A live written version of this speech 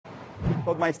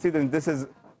told my students this is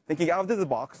thinking out of the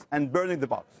box and burning the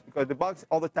box, because the box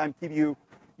all the time keep you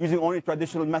using only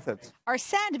traditional methods. Are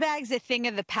sandbags a thing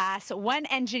of the past? One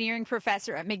engineering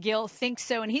professor at McGill thinks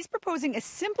so, and he's proposing a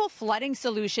simple flooding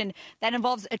solution that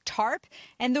involves a tarp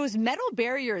and those metal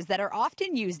barriers that are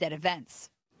often used at events.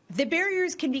 The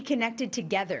barriers can be connected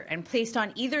together and placed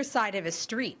on either side of a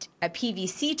street. A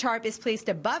PVC tarp is placed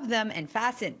above them and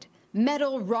fastened.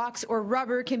 Metal, rocks, or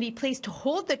rubber can be placed to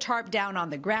hold the tarp down on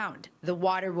the ground. The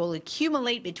water will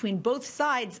accumulate between both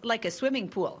sides like a swimming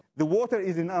pool. The water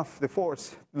is enough, the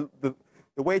force, the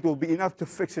weight will be enough to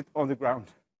fix it on the ground.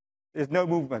 There's no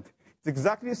movement. It's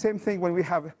exactly the same thing when we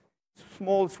have a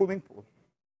small swimming pool.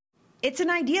 It's an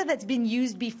idea that's been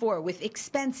used before with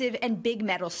expensive and big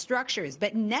metal structures,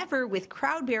 but never with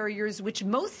crowd barriers, which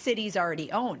most cities already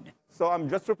own. So I'm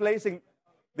just replacing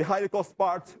the highly cost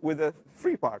part with a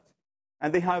free part.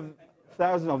 And they have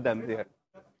thousands of them there.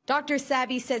 Dr.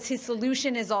 Sabi says his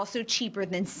solution is also cheaper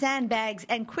than sandbags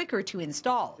and quicker to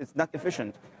install. It's not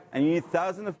efficient. And you need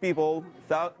thousands of people,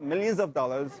 millions of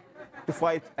dollars to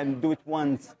fight and do it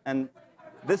once. And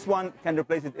this one can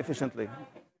replace it efficiently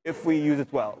if we use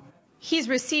it well. He's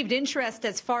received interest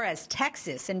as far as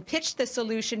Texas and pitched the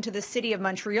solution to the city of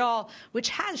Montreal, which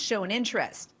has shown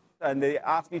interest. And they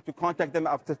asked me to contact them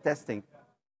after testing.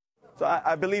 So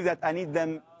I believe that I need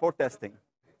them for testing.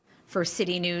 For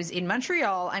City News in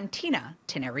Montreal, I'm Tina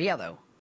Tenneriello.